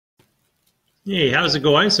Hey, how's it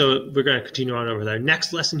going? So we're going to continue on over with our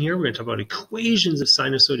next lesson here. We're going to talk about equations of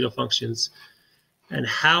sinusoidal functions and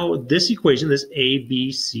how this equation, this A,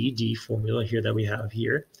 B, C, D formula here that we have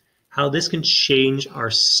here, how this can change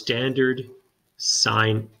our standard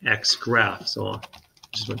sine x graph. So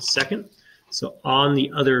just 1 second. So on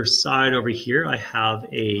the other side over here, I have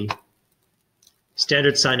a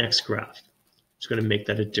standard sine x graph. Just going to make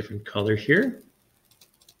that a different color here.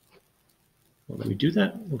 Well, let me do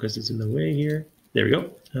that because it's in the way here. There we go.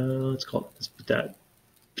 Let's put that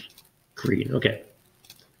green. Okay.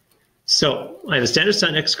 So I have a standard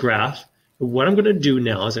sine x graph. What I'm going to do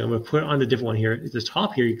now is I'm going to put on a different one here. At the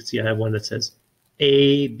top here, you can see I have one that says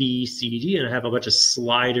A, B, C, D, and I have a bunch of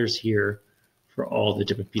sliders here for all the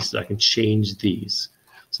different pieces. I can change these.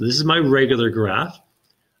 So this is my regular graph.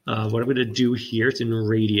 What I'm going to do here, it's in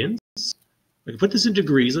radians. I can put this in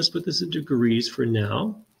degrees. Let's put this in degrees for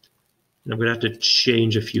now. And I'm going to have to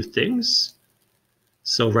change a few things.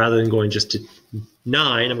 So rather than going just to 9,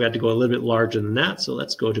 I'm going to have to go a little bit larger than that. So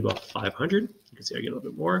let's go to about 500. You can see I get a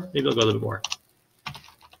little bit more. Maybe I'll go a little bit more.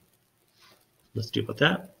 Let's do about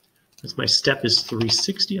that. That's my step is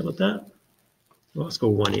 360. How about that? Well, let's go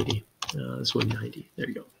 180. This 190. There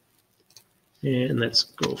you go. And let's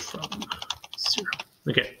go from 0.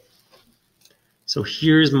 Okay. So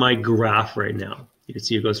here's my graph right now. You can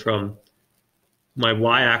see it goes from my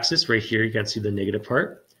y-axis right here. You can't see the negative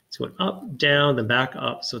part. It's going up, down, then back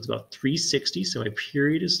up. So it's about 360. So my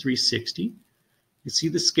period is 360. You can see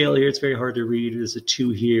the scale here. It's very hard to read. There's a 2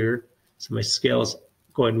 here. So my scale is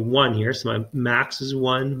going 1 here. So my max is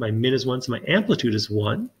 1. My min is 1. So my amplitude is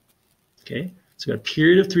 1. Okay. So I've got a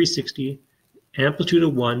period of 360, amplitude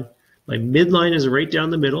of 1. My midline is right down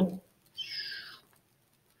the middle.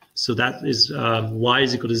 So that is y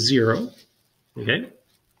is equal to 0. Okay.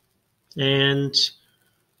 And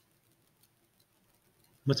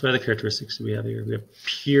what's my other characteristics do we have here? We have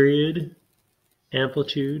period,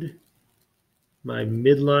 amplitude, my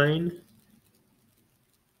midline,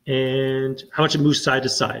 and how much it moves side to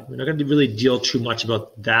side. We're not going to really deal too much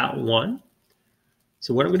about that one.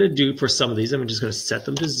 So what I'm going to do for some of these, I'm just going to set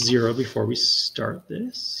them to 0 before we start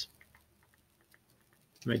this.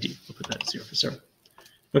 My D, we'll put that at 0 for start.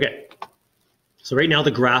 Okay. So right now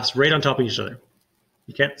the graph's right on top of each other.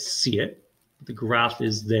 You can't see it, but the graph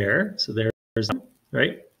is there. So there's,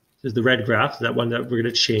 right? There's the red graph, that one that we're going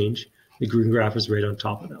to change. The green graph is right on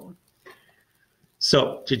top of that one.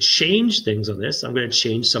 So to change things on this, I'm going to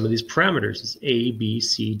change some of these parameters. It's A, B,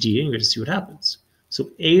 C, D, and you're going to see what happens. So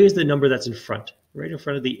A is the number that's in front, right in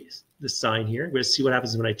front of the sign here. We're going to see what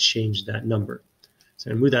happens when I change that number. So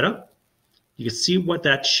I'm going to move that up. You can see what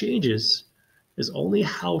that changes is only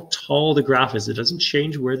how tall the graph is. It doesn't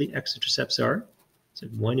change where the x-intercepts are. So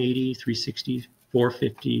 180, 360,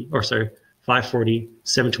 450, or sorry, 540,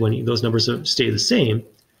 720, those numbers stay the same.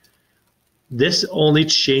 This only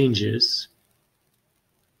changes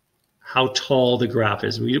how tall the graph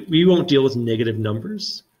is. We won't deal with negative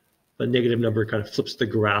numbers. The negative number kind of flips the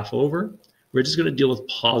graph over. We're just going to deal with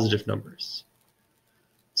positive numbers.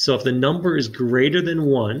 So if the number is greater than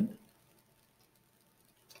 1,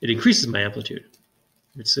 it increases my amplitude.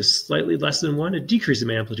 If it's just slightly less than 1, it decreases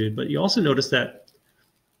my amplitude. But you also notice that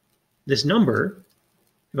this number,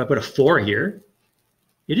 if I put a 4 here,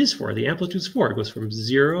 it is 4. The amplitude is 4. It goes from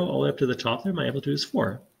 0 all the way up to the top there. My amplitude is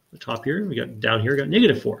 4. The top here, we got down here, we got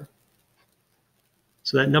negative 4.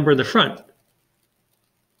 So that number in the front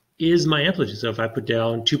is my amplitude. So if I put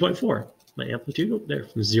down 2.4, my amplitude, oh, there,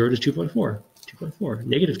 from 0 to 2.4, 2.4,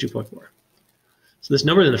 negative 2.4. So this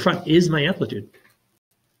number in the front is my amplitude.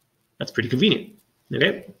 That's pretty convenient.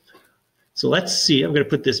 Okay. So let's see. I'm going to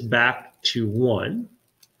put this back to 1.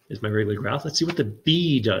 Is my regular graph. Let's see what the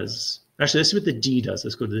B does. Actually, let's see what the D does.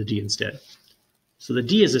 Let's go to the D instead. So the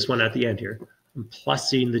D is this one at the end here. I'm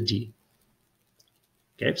plussing the D.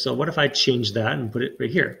 Okay, so what if I change that and put it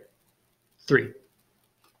right here? 3.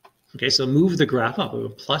 Okay, so move the graph up. We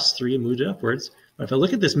went plus 3 and moved it upwards. But if I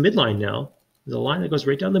look at this midline now, there's a line that goes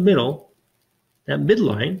right down the middle. That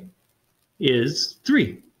midline is 3.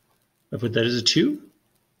 If I put that as a 2,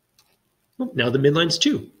 oh, now the midline's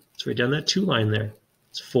 2. It's right down that 2 line there.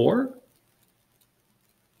 It's 4.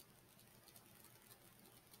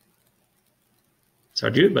 It's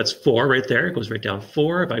hard to do, but it's 4 right there. It goes right down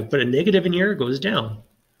 4. If I put a negative in here, it goes down.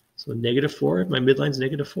 So negative 4, my midline's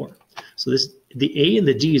negative 4. So the A and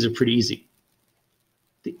the D's are pretty easy.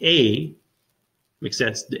 The A makes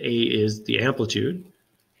sense. The A is the amplitude.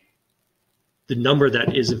 The number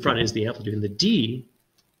that is in front is the amplitude. And the D,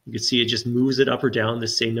 you can see it just moves it up or down the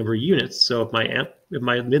same number of units. So if my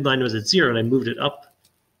midline was at 0 and I moved it up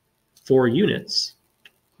 4 units,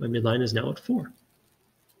 my midline is now at 4.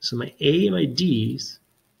 So my A and my D's,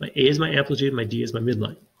 my A is my amplitude, my D is my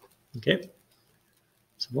midline. Okay?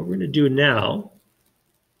 So what we're going to do now,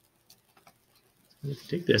 I'm going to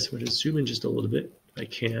take this, I'm going to zoom in just a little bit if I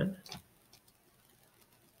can.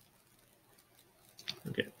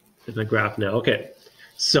 Okay, there's my graph now. Okay,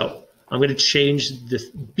 so I'm going to change this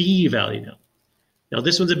B value now. Now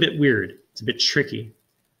this one's a bit weird. It's a bit tricky.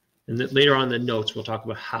 And then later on in the notes, we'll talk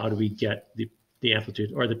about how do we get the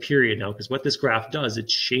amplitude or the period now, because what this graph does, it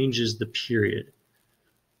changes the period.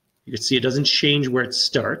 You can see it doesn't change where it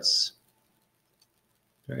starts,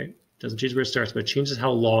 right? It doesn't change where it starts, but it changes how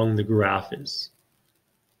long the graph is,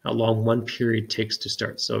 how long one period takes to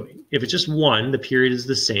start. So if it's just 1, the period is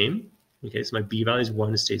the same. Okay, so my B value is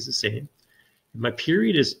 1, it stays the same. If my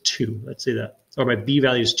period is 2, let's say that, or my B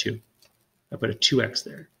value is 2. I put a 2x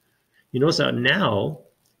there. You notice that now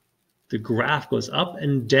the graph goes up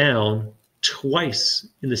and down twice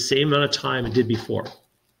in the same amount of time it did before,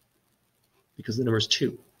 because the number is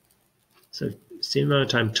 2. So same amount of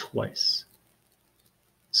time twice.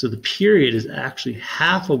 So the period is actually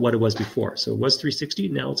half of what it was before. So it was 360,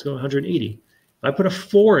 now let's go 180. If I put a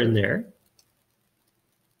 4 in there,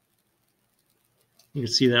 you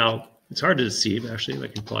can see now, it's hard to see, but actually I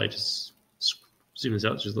can probably just zoom this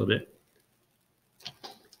out just a little bit.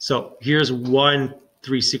 So here's one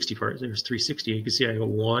 360 part. There's 360. You can see I go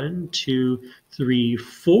 1, 2, 3,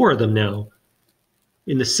 4 of them now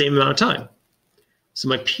in the same amount of time. So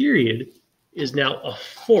my period is now a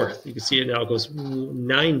fourth. You can see it now goes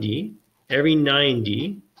 90, every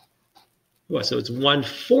 90. Well, so it's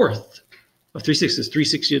 1/4 of 360. It's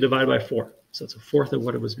 360 divided by 4. So it's a fourth of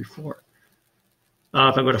what it was before.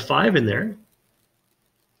 If I put a 5 in there,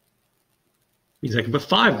 means I can put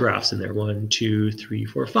 5 graphs in there. 1, 2, 3,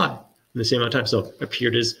 4, 5 in the same amount of time. So a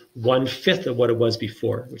period is 1/5 of what it was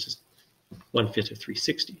before, which is 1/5 of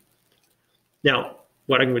 360. Now,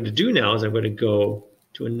 what I'm going to do now is I'm going to go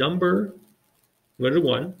to a number. I'm going to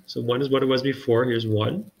 1. So 1 is what it was before. Here's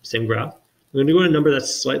 1, same graph. I'm going to go to a number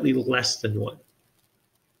that's slightly less than 1.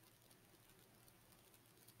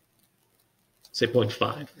 Say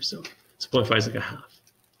 0.5 or so. So 0.5 is like a half.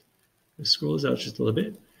 Let's scroll this out just a little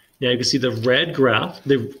bit. Now you can see the red graph,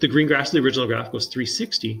 the green graph, the original graph goes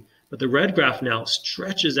 360, but the red graph now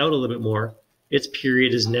stretches out a little bit more. Its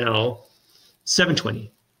period is now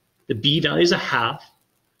 720. The B value is a half,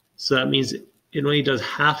 so that means it only does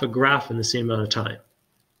half a graph in the same amount of time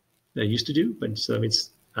that I used to do, but so that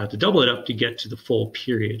means I have to double it up to get to the full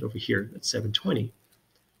period over here at 720.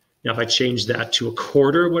 Now if I change that to a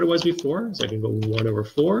quarter of what it was before, so I can go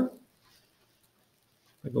 1/4.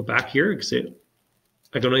 I go back here, I can say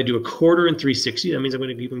I can only do a quarter in 360. That means I'm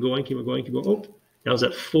going to keep on going, keep on going, keep on going. Oh, now it's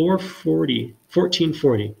at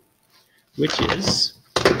 1440, which is,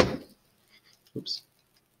 oops,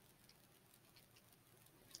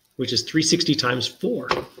 which is 360 times 4.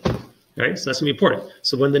 Right? So that's going to be important.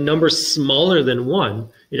 So when the number's smaller than 1,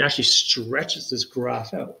 it actually stretches this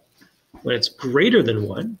graph out. When it's greater than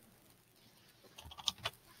 1,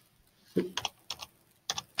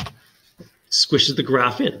 squishes the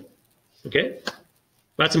graph in. Okay?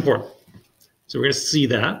 That's important. So we're going to see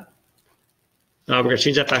that. We're going to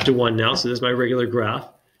change that back to 1 now. So this is my regular graph.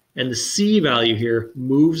 And the C value here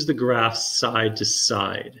moves the graph side to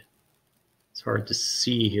side. It's hard to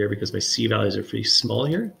see here because my C values are pretty small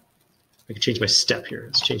here. I can change my step here.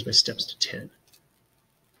 Let's change my steps to 10.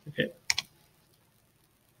 Okay.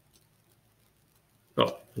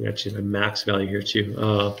 Oh, I'm going to change my max value here too.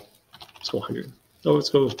 Let's go 100. Oh, let's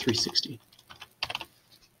go with 360.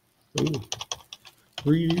 Ooh.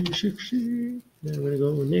 360. Now I'm going to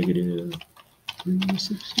go negative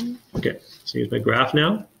 360. Okay, so here's my graph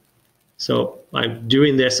now. So I'm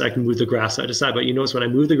doing this, I can move the graph side to side, but you notice when I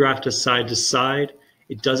move the graph to side,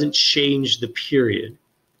 it doesn't change the period.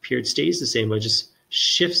 The period stays the same, but it just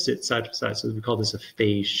shifts it side to side. So we call this a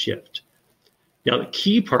phase shift. Now the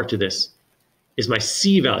key part to this is my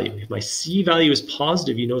C value. If my C value is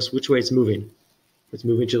positive, you notice which way it's moving. It's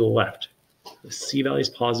moving to the left. The C value is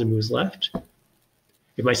positive, moves left.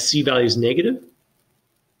 If my C value is negative,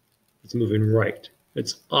 it's moving right.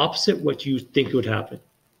 It's opposite what you think would happen.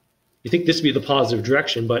 You think this would be the positive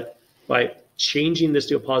direction, but by changing this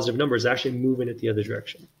to a positive number, it's actually moving it the other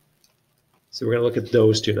direction. So we're going to look at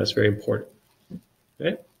those two. That's very important.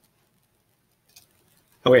 Okay.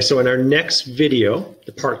 Okay, so in our next video,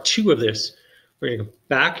 the part 2 of this, we're going to go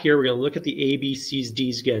back here. We're going to look at the A, B, C's,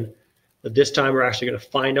 D's again. But this time we're actually going to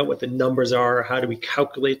find out what the numbers are. How do we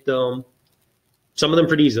calculate them? Some of them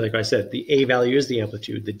pretty easy, like I said. The A value is the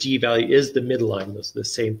amplitude. The D value is the midline. Those are the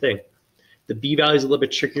same thing. The B value is a little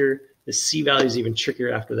bit trickier. The C value is even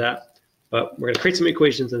trickier after that. But we're going to create some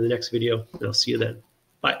equations in the next video, and I'll see you then.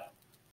 Bye.